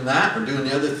 you're doing that, or doing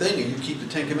the other thing, and you keep the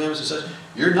Ten Commandments and such,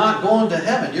 you're not going to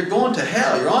heaven. You're going to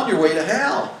hell. You're on your way to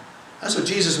hell. That's what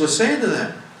Jesus was saying to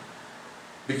them.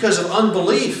 Because of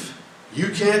unbelief, you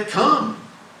can't come.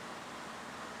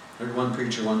 I heard one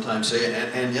preacher one time say,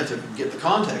 and you have to get the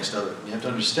context of it. You have to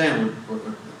understand what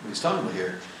he's talking about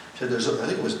here. He said, I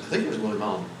think it was William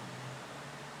Allen.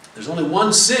 There's only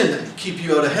one sin that can keep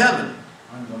you out of heaven.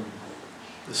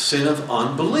 The sin of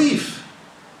unbelief.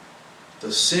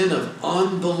 The sin of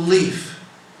unbelief.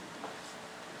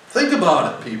 Think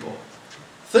about it, people.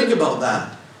 Think about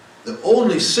that. The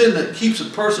only sin that keeps a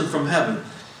person from heaven,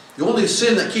 the only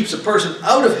sin that keeps a person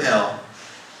out of hell,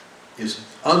 is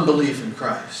unbelief in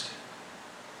Christ.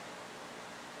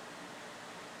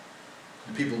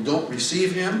 And people don't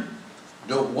receive him,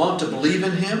 don't want to believe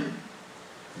in him,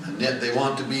 and yet they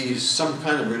want to be some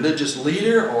kind of religious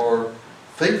leader, or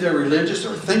think they're religious,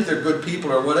 or think they're good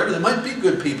people, or whatever. They might be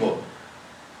good people.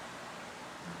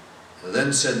 And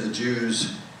then said the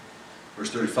Jews, verse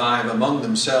 35, among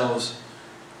themselves,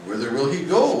 whither will he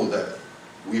go, that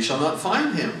we shall not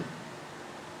find him?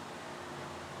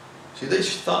 See, they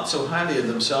thought so highly of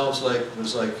themselves, like it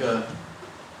was like,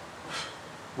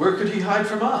 where could he hide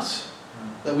from us,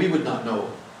 that we would not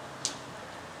know?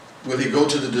 Will he go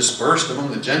to the dispersed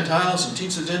among the Gentiles and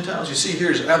teach the Gentiles? You see,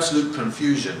 here's absolute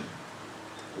confusion.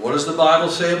 What does the Bible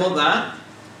say about that?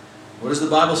 What does the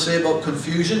Bible say about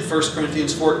confusion? 1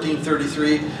 Corinthians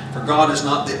 14:33, for God is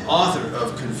not the author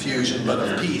of confusion, but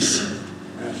of peace.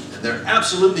 And they're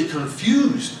absolutely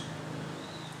confused.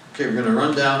 Okay, we're going to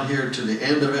run down here to the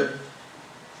end of it.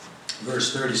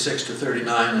 Verse 36 to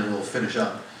 39, and we'll finish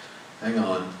up. Hang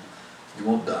on. You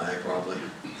won't die, probably.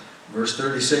 Verse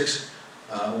 36,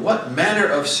 what manner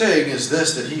of saying is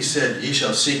this that he said, ye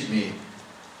shall seek me,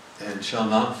 and shall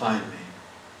not find me?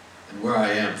 And where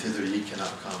I am, thither ye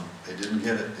cannot come. They didn't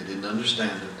get it. They didn't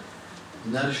understand it.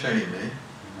 Isn't that a shame, eh?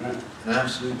 An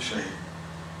absolute shame.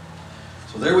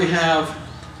 So there we have,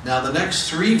 now the next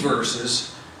three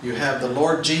verses, you have the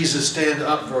Lord Jesus stand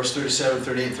up, verse 37,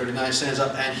 38, 39, stands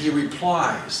up, and he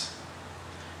replies.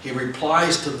 He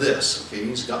replies to this. Okay,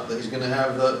 he's going to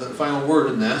have the final word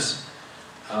in this.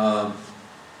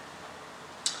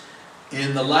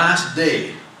 in the last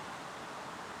day,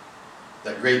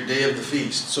 that great day of the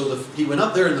feast. So he went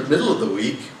up there in the middle of the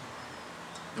week,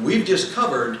 and we've just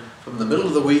covered from the middle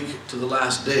of the week to the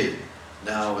last day.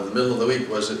 Now, in the middle of the week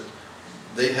was it,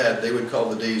 they would call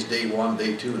the days day 1,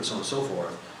 day 2, and so on and so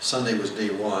forth. Sunday was day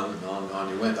 1, and on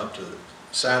you went up to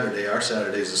Saturday. Our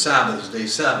Saturday is the Sabbath, is day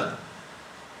 7.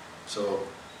 So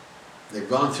they've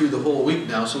gone through the whole week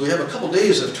now. So we have a couple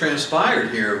days have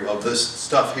transpired here of this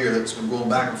stuff here that's been going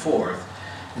back and forth.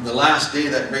 In the last day,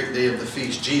 that great day of the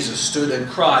feast, Jesus stood and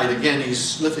cried. Again,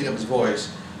 he's lifting up his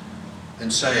voice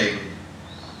and saying,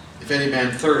 "If any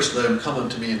man thirst, let him come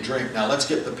unto me and drink." Now let's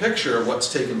get the picture of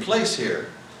what's taking place here.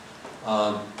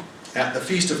 At the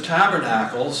Feast of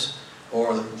Tabernacles,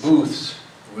 or the booths,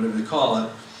 whatever you call it,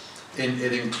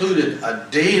 it included a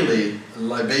daily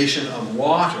libation of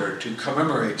water to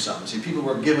commemorate something. See, people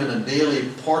were given a daily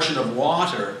portion of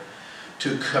water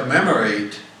to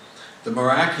commemorate the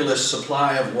miraculous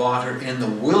supply of water in the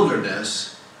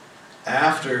wilderness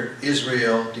after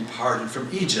Israel departed from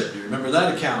Egypt. You remember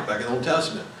that account back in the Old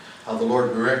Testament, how the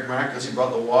Lord miraculously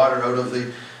brought the water out of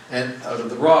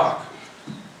the rock.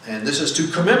 And this is to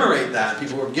commemorate that.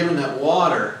 People were given that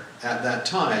water at that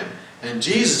time. And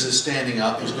Jesus is standing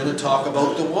up. He's going to talk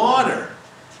about the water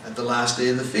at the last day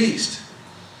of the feast.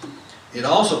 It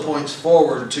also points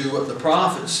forward to what the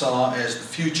prophets saw as the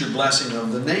future blessing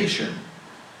of the nation.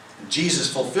 Jesus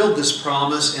fulfilled this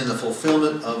promise in the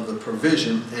fulfillment of the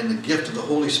provision and the gift of the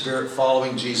Holy Spirit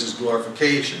following Jesus'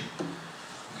 glorification.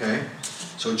 Okay?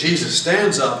 So Jesus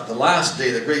stands up the last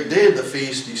day, the great day of the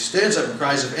feast. He stands up and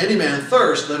cries, "If any man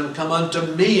thirst, let him come unto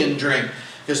me and drink."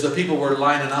 Because the people were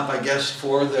lining up, I guess,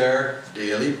 for their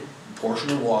daily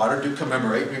portion of water to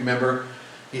commemorate. Remember,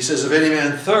 he says, "If any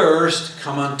man thirst,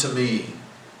 come unto me."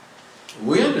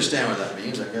 We understand what that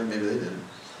means. I guess maybe they didn't.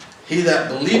 "He that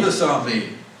believeth on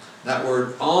me." That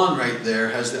word "on" right there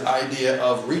has the idea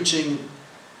of reaching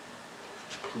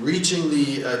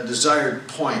the desired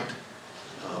point,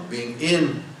 being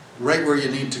in right where you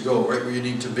need to go, right where you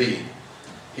need to be.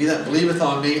 "He that believeth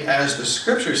on me, as the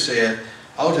Scripture saith,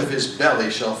 out of his belly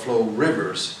shall flow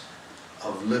rivers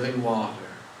of living water.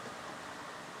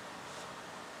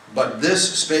 But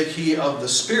this spake he of the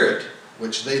Spirit,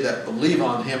 which they that believe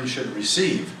on him should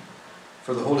receive.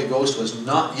 For the Holy Ghost was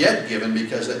not yet given,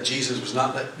 because that Jesus was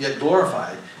not yet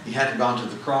glorified. He hadn't gone to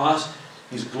the cross.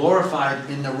 He's glorified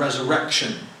in the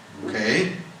resurrection.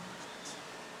 Okay?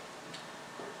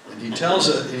 And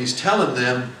he's telling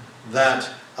them that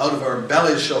out of our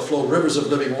bellies shall flow rivers of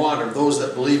living water, those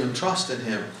that believe and trust in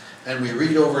him. And we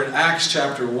read over in Acts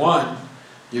chapter 1,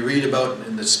 you read about,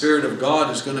 and the Spirit of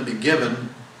God is going to be given.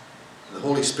 The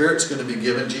Holy Spirit's going to be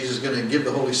given. Jesus is going to give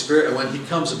the Holy Spirit. And when he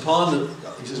comes upon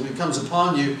he says, "When he comes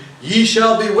upon you, ye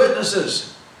shall be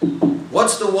witnesses."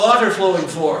 What's the water flowing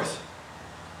forth?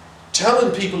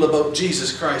 Telling people about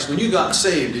Jesus Christ. When you got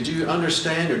saved, did you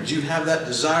understand, or did you have that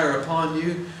desire upon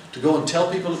you to go and tell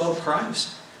people about Christ?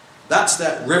 That's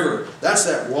that river. That's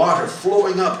that water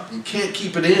flowing up. You can't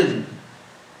keep it in.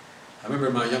 I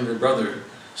remember my younger brother,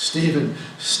 Stephen,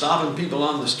 stopping people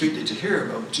on the street. "Did you hear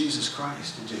about Jesus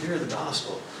Christ? Did you hear the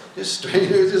gospel?" Just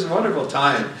strange. It was just a wonderful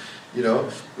time. You know,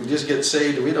 we just get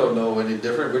saved and we don't know any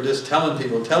different. We're just telling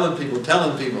people.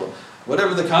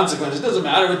 Whatever the consequences, it doesn't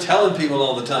matter. We're telling people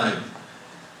all the time.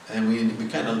 And we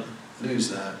kind of lose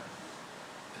that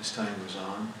as time goes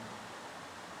on.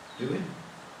 Do we?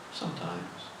 Sometimes.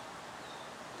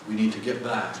 We need to get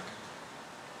back.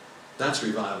 That's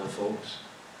revival, folks.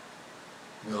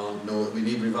 We all know that we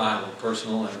need revival,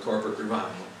 personal and corporate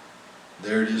revival.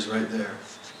 There it is right there.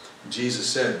 Jesus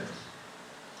said,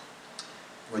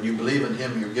 when you believe in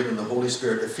him, you're given the Holy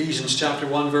Spirit. Ephesians chapter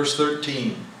 1, verse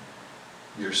 13.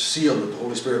 You're sealed with the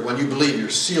Holy Spirit. When you believe, you're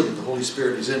sealed with the Holy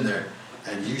Spirit. He's in there.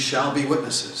 And you shall be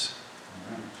witnesses.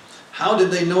 How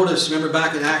did they notice? Remember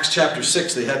back in Acts chapter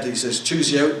 6, he says,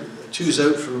 choose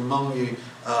out from among you,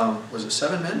 was it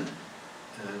 7 men?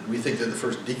 And we think they're the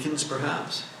first deacons,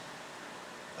 perhaps.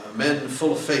 Men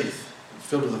full of faith,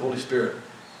 filled with the Holy Spirit.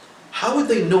 How would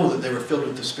they know that they were filled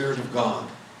with the Spirit of God?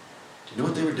 Do you know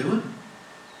what they were doing?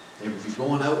 They would be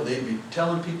going out and they'd be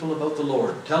telling people about the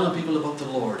Lord,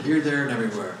 here, there, and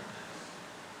everywhere.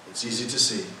 It's easy to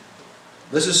see.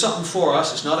 This is something for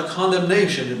us. It's not a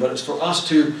condemnation, but it's for us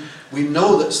to, we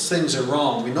know that things are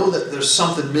wrong. We know that there's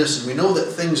something missing. We know that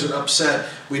things are upset.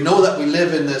 We know that we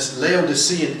live in this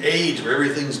Laodicean age where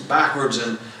everything's backwards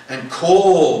and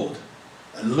cold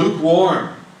and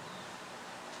lukewarm.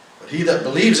 But he that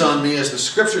believes on me, as the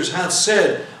Scriptures hath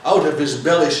said, out of his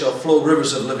belly shall flow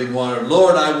rivers of living water.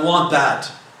 Lord, I want that.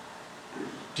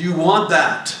 Do you want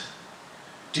that?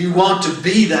 Do you want to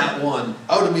be that one?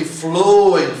 Out of me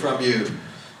flowing from you,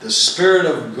 the Spirit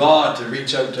of God to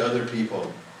reach out to other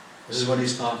people. This is what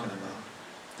he's talking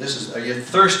about. Are you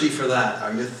thirsty for that?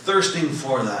 Are you thirsting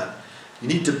for that? You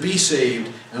need to be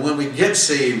saved, and when we get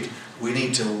saved, we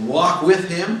need to walk with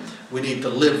him, we need to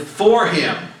live for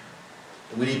him,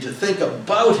 and we need to think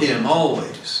about him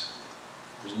always.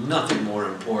 There's nothing more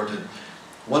important.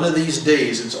 One of these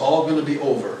days, it's all going to be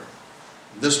over.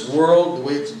 This world, the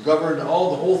way it's governed, the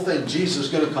whole thing, Jesus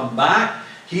is going to come back,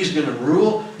 he's going to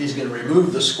rule, he's going to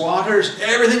remove the squatters,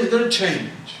 everything's going to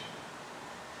change.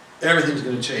 Everything's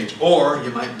going to change. Or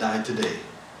you might die today.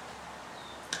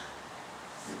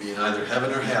 You'll be in either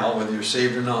heaven or hell, whether you're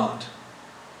saved or not.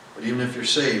 But even if you're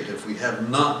saved, if we have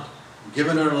not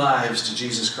given our lives to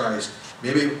Jesus Christ,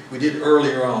 maybe we did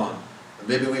earlier on, but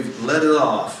maybe we've let it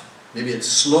off, maybe it's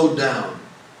slowed down.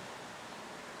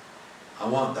 I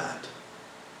want that.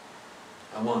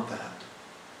 I want that.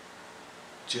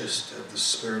 Just have the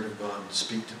Spirit of God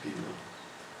speak to people.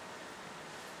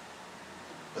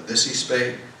 But this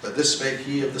spake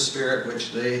he of the Spirit,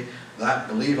 which they that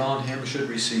believe on him should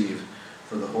receive.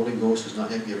 For the Holy Ghost is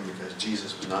not yet given, because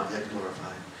Jesus was not yet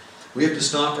glorified. We have to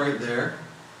stop right there.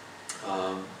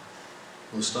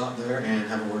 We'll stop there and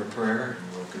have a word of prayer,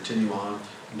 and we'll continue on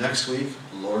next week,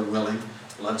 Lord willing.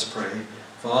 Let's pray.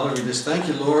 Father, we just thank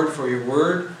you, Lord, for your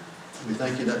word. We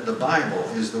thank you that the Bible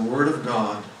is the word of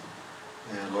God.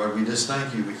 And Lord, we just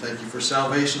thank you. We thank you for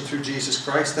salvation through Jesus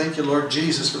Christ. Thank you, Lord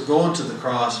Jesus, for going to the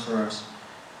cross for us,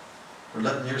 for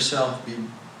letting yourself be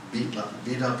beat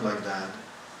up like that,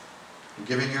 for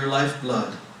giving your life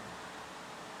blood,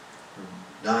 for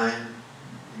dying,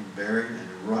 being buried, and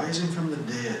rising from the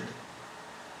dead.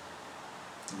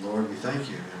 And Lord, we thank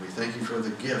you, and we thank you for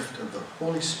the gift of the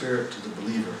Holy Spirit to the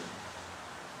believer.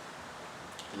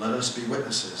 Let us be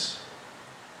witnesses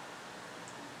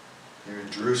here in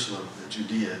Jerusalem, in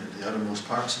Judea, and the uttermost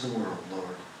parts of the world,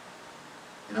 Lord.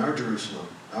 In our Jerusalem,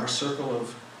 our circle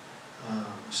of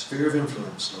sphere of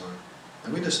influence, Lord.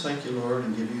 And we just thank you, Lord,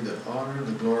 and give you the honor,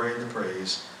 the glory, and the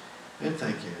praise. And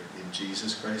thank you in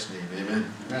Jesus Christ's name.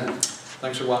 Amen. Amen.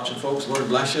 Thanks for watching, folks. Lord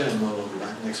bless you, and we'll be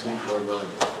back next week, Lord willing.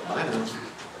 Bye now.